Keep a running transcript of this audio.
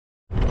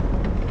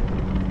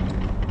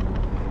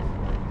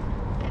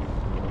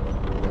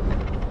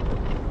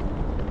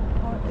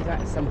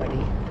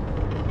somebody.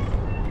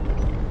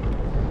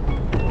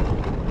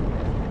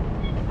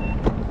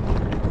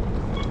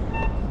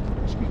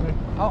 Excuse me.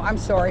 Oh, I'm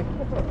sorry.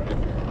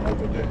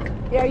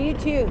 Yeah, you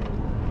too.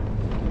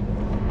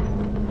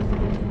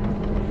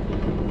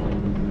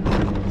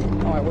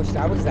 Oh, I wish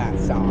I was that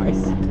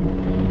size.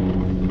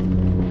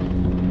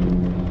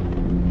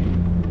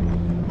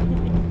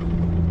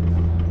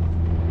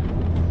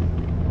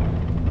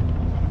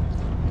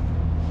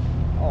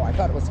 Oh, I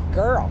thought it was a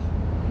girl.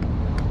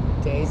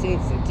 Daisy,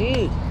 it's a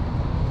dude.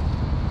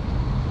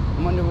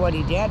 I wonder what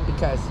he did,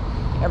 because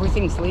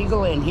everything's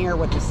legal in here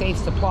with the safe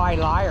supply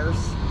liars.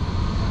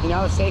 You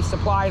know, safe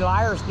supply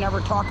liars never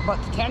talk about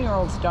the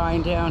 10-year-olds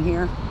dying down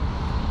here.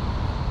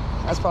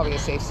 That's probably a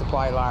safe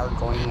supply liar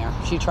going there.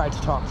 She tried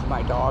to talk to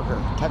my dog or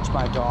touch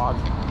my dog,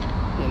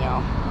 you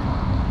know.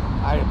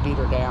 I'd have beat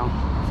her down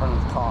in front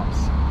of the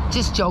cops.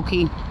 Just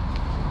joking.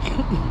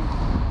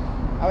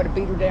 I would have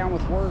beat her down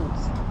with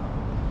words.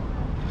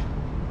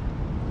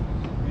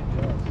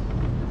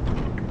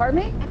 Pardon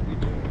me?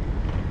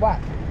 What?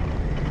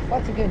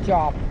 What's a good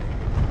job?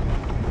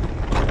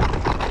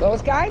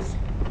 Those guys?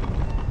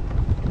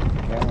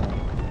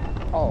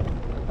 Camera. Oh,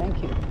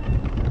 thank you.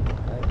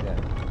 Like that.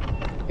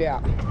 Yeah.